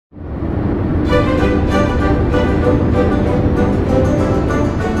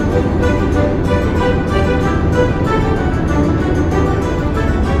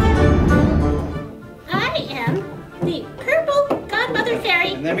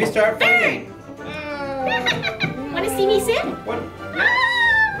me start fighting. Want to see me sing? What?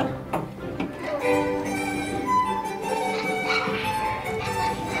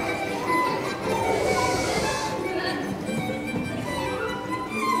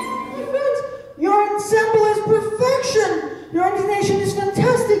 Your ensemble is perfection. Your intonation is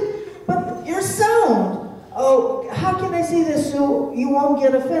fantastic, but your sound. Oh, how can I say this so you won't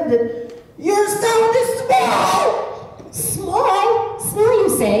get offended? Your sound is small. Small? Small, you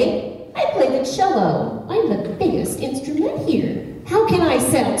say? I play the cello. I'm the biggest instrument here. How can I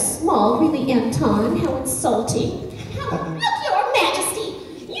sound small, really, Anton? How insulting. Look, Your Majesty,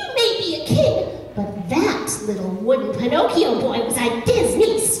 you may be a king, but that little wooden Pinocchio boy was a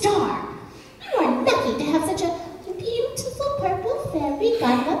Disney star. You are lucky to have such a beautiful purple fairy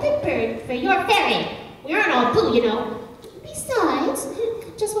godmother bird for your fairy. We aren't all blue, you know. Besides,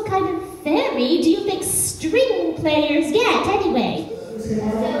 just what kind of fairy do you think string players get, anyway?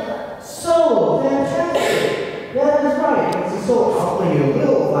 Solo, fantastic. Yeah, that's right. It's a solo. I'll play you a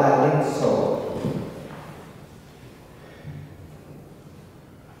little violin solo.